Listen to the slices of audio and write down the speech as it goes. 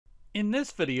In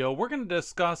this video, we're going to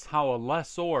discuss how a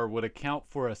lessor would account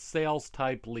for a sales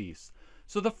type lease.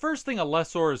 So the first thing a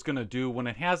lessor is going to do when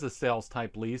it has a sales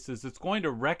type lease is it's going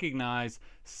to recognize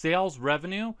sales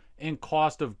revenue and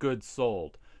cost of goods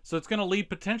sold. So it's going to lead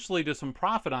potentially to some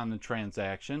profit on the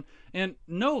transaction. And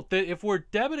note that if we're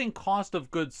debiting cost of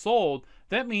goods sold,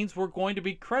 that means we're going to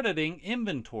be crediting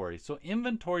inventory. So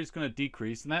inventory is going to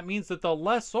decrease, and that means that the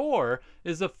lessor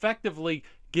is effectively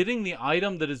getting the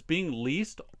item that is being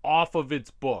leased off of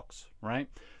its books, right?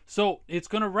 So it's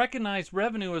going to recognize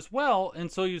revenue as well.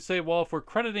 And so you say, well, if we're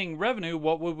crediting revenue,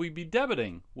 what would we be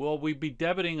debiting? Well, we'd be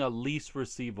debiting a lease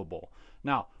receivable.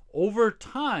 Now, over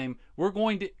time, we're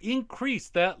going to increase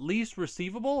that lease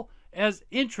receivable as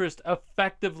interest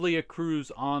effectively accrues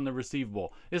on the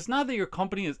receivable. It's not that your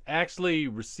company is actually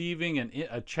receiving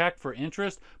a check for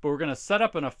interest, but we're going to set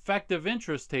up an effective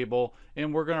interest table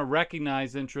and we're going to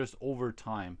recognize interest over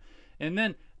time. And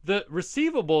then the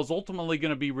receivable is ultimately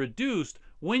going to be reduced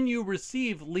when you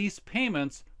receive lease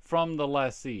payments from the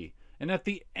lessee. And at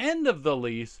the end of the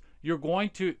lease, you're going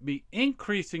to be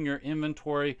increasing your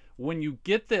inventory when you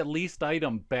get the leased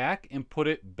item back and put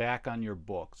it back on your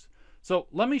books. So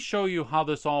let me show you how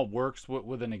this all works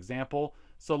with an example.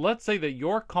 So let's say that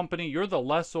your company, you're the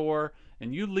lessor,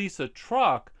 and you lease a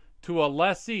truck to a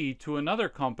lessee to another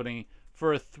company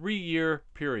for a 3-year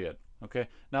period. Okay,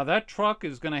 now that truck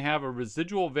is going to have a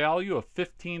residual value of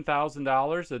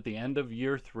 $15,000 at the end of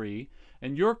year 3,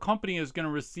 and your company is going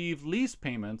to receive lease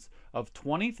payments of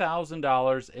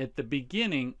 $20,000 at the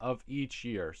beginning of each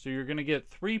year. So you're going to get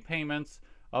 3 payments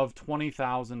of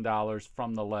 $20,000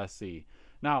 from the lessee.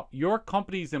 Now, your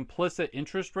company's implicit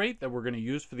interest rate that we're going to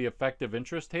use for the effective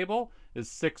interest table is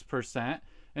 6%.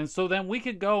 And so then we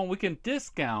could go and we can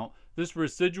discount this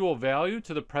residual value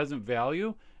to the present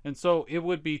value. And so it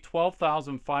would be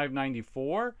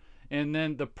 $12,594. And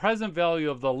then the present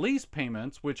value of the lease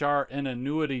payments, which are an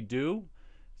annuity due.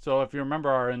 So if you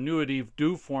remember our annuity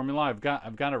due formula, I've got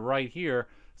it right here.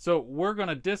 So we're going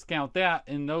to discount that,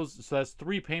 and so that's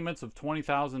 3 payments of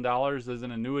 $20,000 as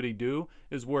an annuity due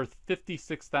is worth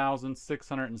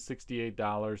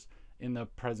 $56,668 in the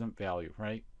present value,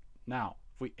 right? Now,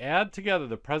 if we add together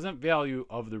the present value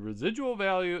of the residual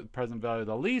value, the present value of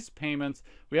the lease payments,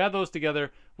 we add those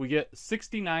together, we get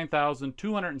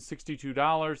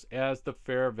 $69,262 as the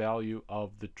fair value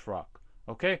of the truck.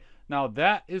 Okay, now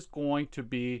that is going to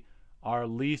be our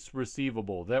lease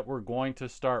receivable that we're going to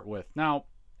start with. Now,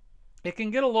 it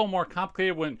can get a little more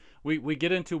complicated when we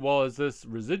get into, well, is this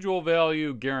residual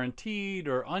value guaranteed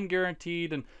or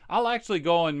unguaranteed? And I'll actually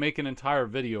go and make an entire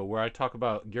video where I talk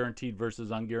about guaranteed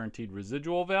versus unguaranteed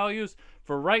residual values.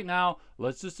 For right now,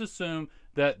 let's just assume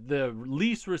that the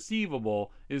lease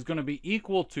receivable is going to be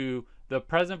equal to the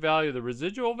present value of the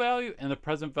residual value and the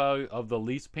present value of the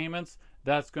lease payments.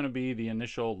 That's going to be the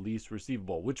initial lease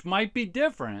receivable, which might be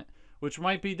different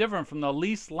from the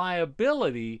lease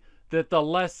liability that the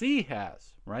lessee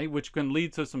has, right? Which can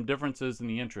lead to some differences in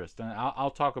the interest. And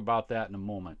I'll talk about that in a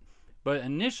moment. But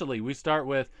initially, we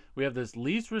have this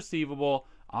lease receivable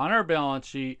on our balance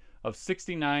sheet of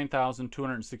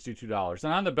 $69,262.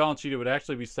 And on the balance sheet, it would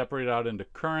actually be separated out into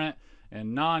current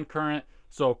and non-current.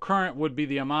 So current would be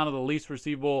the amount of the lease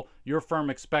receivable your firm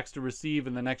expects to receive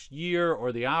in the next year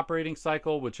or the operating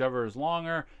cycle, whichever is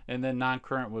longer. And then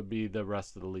non-current would be the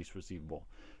rest of the lease receivable.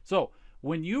 So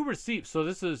when you receive, so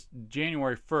this is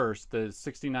January 1st, the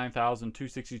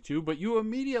 $69,262, but you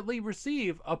immediately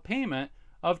receive a payment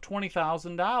of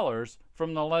 $20,000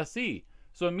 from the lessee.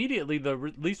 So immediately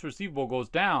the lease receivable goes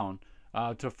down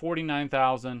to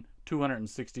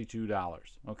 $49,262,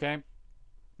 okay?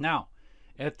 Now,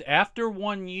 after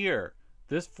 1 year,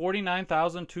 this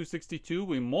 $49,262,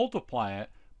 we multiply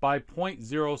it by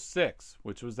 0.06,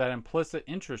 which was that implicit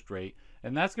interest rate,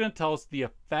 and that's going to tell us the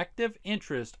effective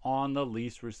interest on the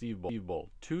lease receivable,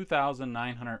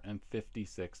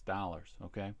 $2,956,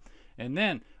 okay? And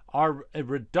then our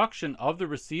reduction of the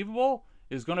receivable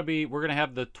is going to be, we're going to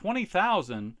have the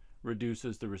 $20,000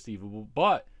 reduces the receivable,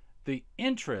 but the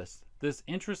interest, this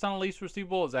interest on a lease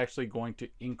receivable is actually going to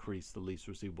increase the lease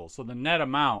receivable. So the net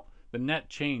amount, the net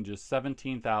change is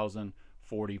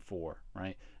 $17,044,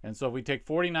 right? And so if we take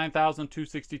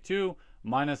 $49,262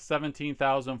 minus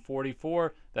 $17,044,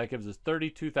 that gives us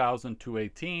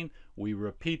 $32,218. We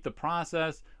repeat the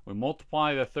process. We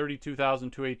multiply the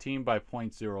 $32,218 by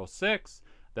 0.06.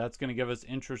 That's going to give us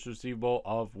interest receivable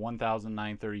of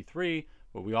 $1,933.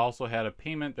 But we also had a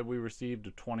payment that we received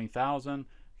of $20,000.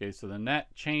 Okay, so the net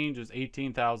change is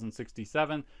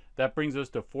 $18,067. That brings us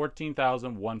to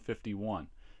 $14,151.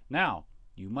 Now,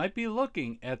 you might be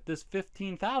looking at this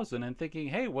 $15,000 and thinking,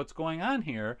 hey, what's going on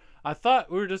here? I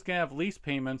thought we were just going to have lease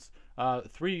payments,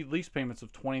 3 lease payments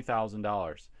of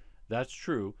 $20,000. That's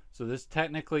true. So this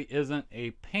technically isn't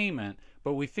a payment,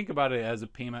 but we think about it as a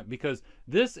payment because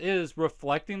this is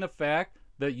reflecting the fact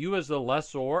that you as the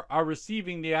lessor are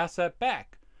receiving the asset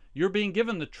back. You're being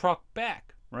given the truck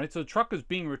back, right? So the truck is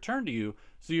being returned to you.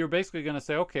 So you're basically going to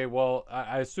say, okay, well,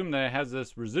 I assume that it has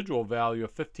this residual value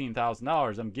of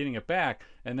 $15,000. I'm getting it back.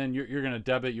 And then you're going to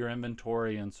debit your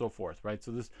inventory and so forth, right?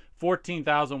 So this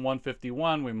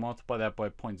 $14,151, we multiply that by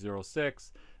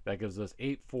 0.06. That gives us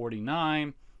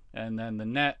 $849. And then the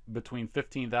net between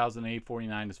 $15,000 and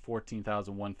 $849 is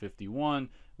 $14,151,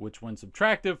 which when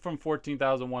subtracted from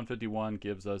 $14,151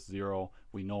 gives us 0.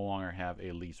 We no longer have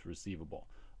a lease receivable.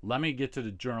 Let me get to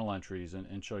the journal entries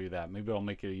and show you that. Maybe it'll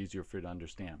make it easier for you to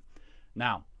understand.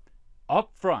 Now,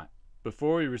 up front,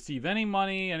 before we receive any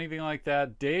money, anything like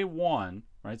that, day 1,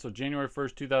 right? So January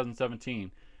 1st,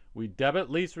 2017, we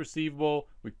debit lease receivable,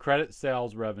 we credit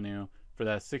sales revenue for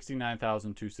that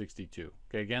 $69,262.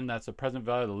 Okay, again, that's the present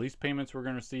value of the lease payments we're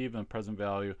going to receive and the present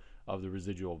value of the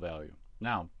residual value.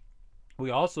 Now, we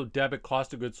also debit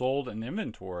cost of goods sold and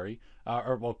inventory,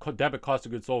 debit cost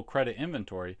of goods sold credit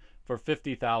inventory for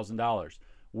 $50,000.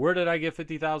 Where did I get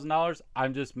 $50,000?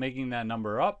 I'm just making that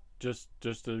number up just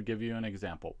to give you an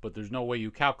example. But there's no way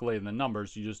you calculate the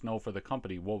numbers. You just know for the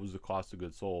company what was the cost of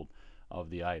goods sold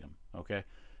of the item. Okay.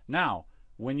 Now,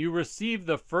 when you receive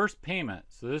the first payment,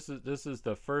 so this is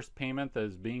the first payment that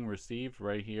is being received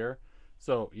right here.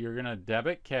 So you're going to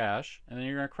debit cash, and then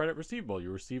you're going to credit receivable.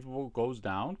 Your receivable goes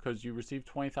down because you received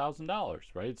 $20,000,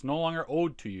 right? It's no longer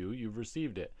owed to you. You've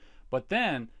received it. But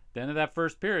then, at the end of that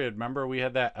first period, remember we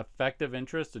had that effective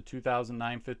interest of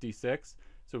 $2,956.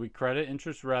 So we credit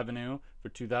interest revenue for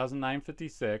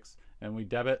 $2,956, and we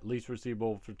debit lease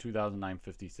receivable for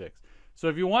 $2,956. So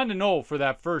if you wanted to know for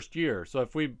that first year, so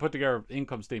if we put together an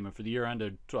income statement for the year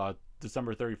ended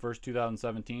December 31st,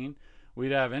 2017,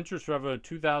 we'd have interest revenue of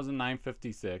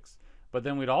 $2,956, but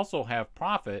then we'd also have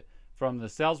profit from the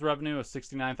sales revenue of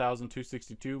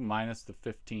 $69,262 minus the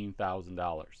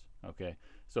 $15,000. Okay,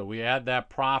 so we add that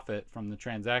profit from the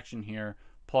transaction here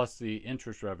plus the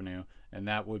interest revenue, and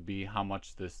that would be how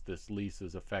much this lease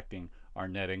is affecting our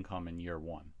net income in year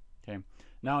 1. Okay,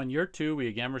 now in year 2, we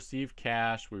again receive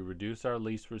cash, we reduce our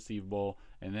lease receivable,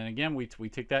 and then again we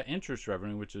take that interest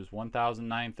revenue, which is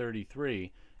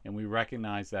 $1,933, and we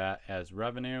recognize that as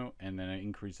revenue, and then it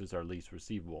increases our lease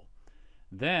receivable.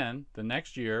 Then the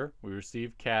next year we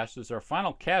receive cash. This is our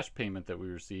final cash payment that we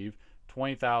receive,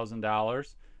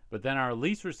 $20,000, but then our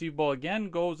lease receivable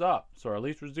again goes up. So our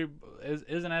lease receivable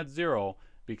isn't at 0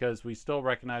 because we still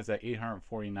recognize that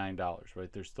 $849,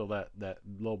 right? There's still that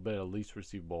little bit of lease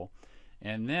receivable.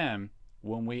 And then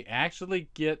when we actually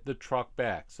get the truck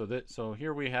back, so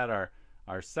here we had our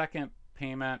second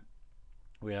payment,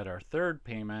 we had our third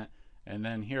payment, and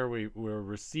then here we're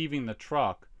receiving the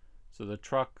truck. So the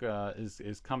truck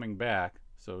is coming back.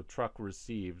 So truck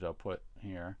received, I'll put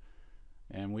here.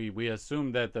 And we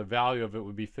assumed that the value of it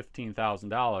would be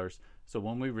 $15,000. So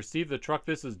when we receive the truck,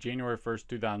 this is January 1st,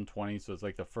 2020. So it's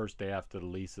like the first day after the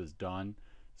lease is done.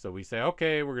 So we say,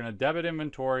 okay, we're going to debit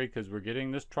inventory because we're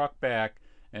getting this truck back.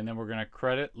 And then we're going to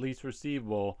credit lease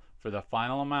receivable for the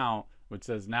final amount, which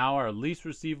says now our lease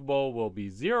receivable will be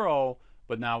 0.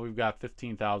 But now we've got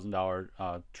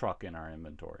 $15,000 truck in our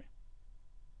inventory.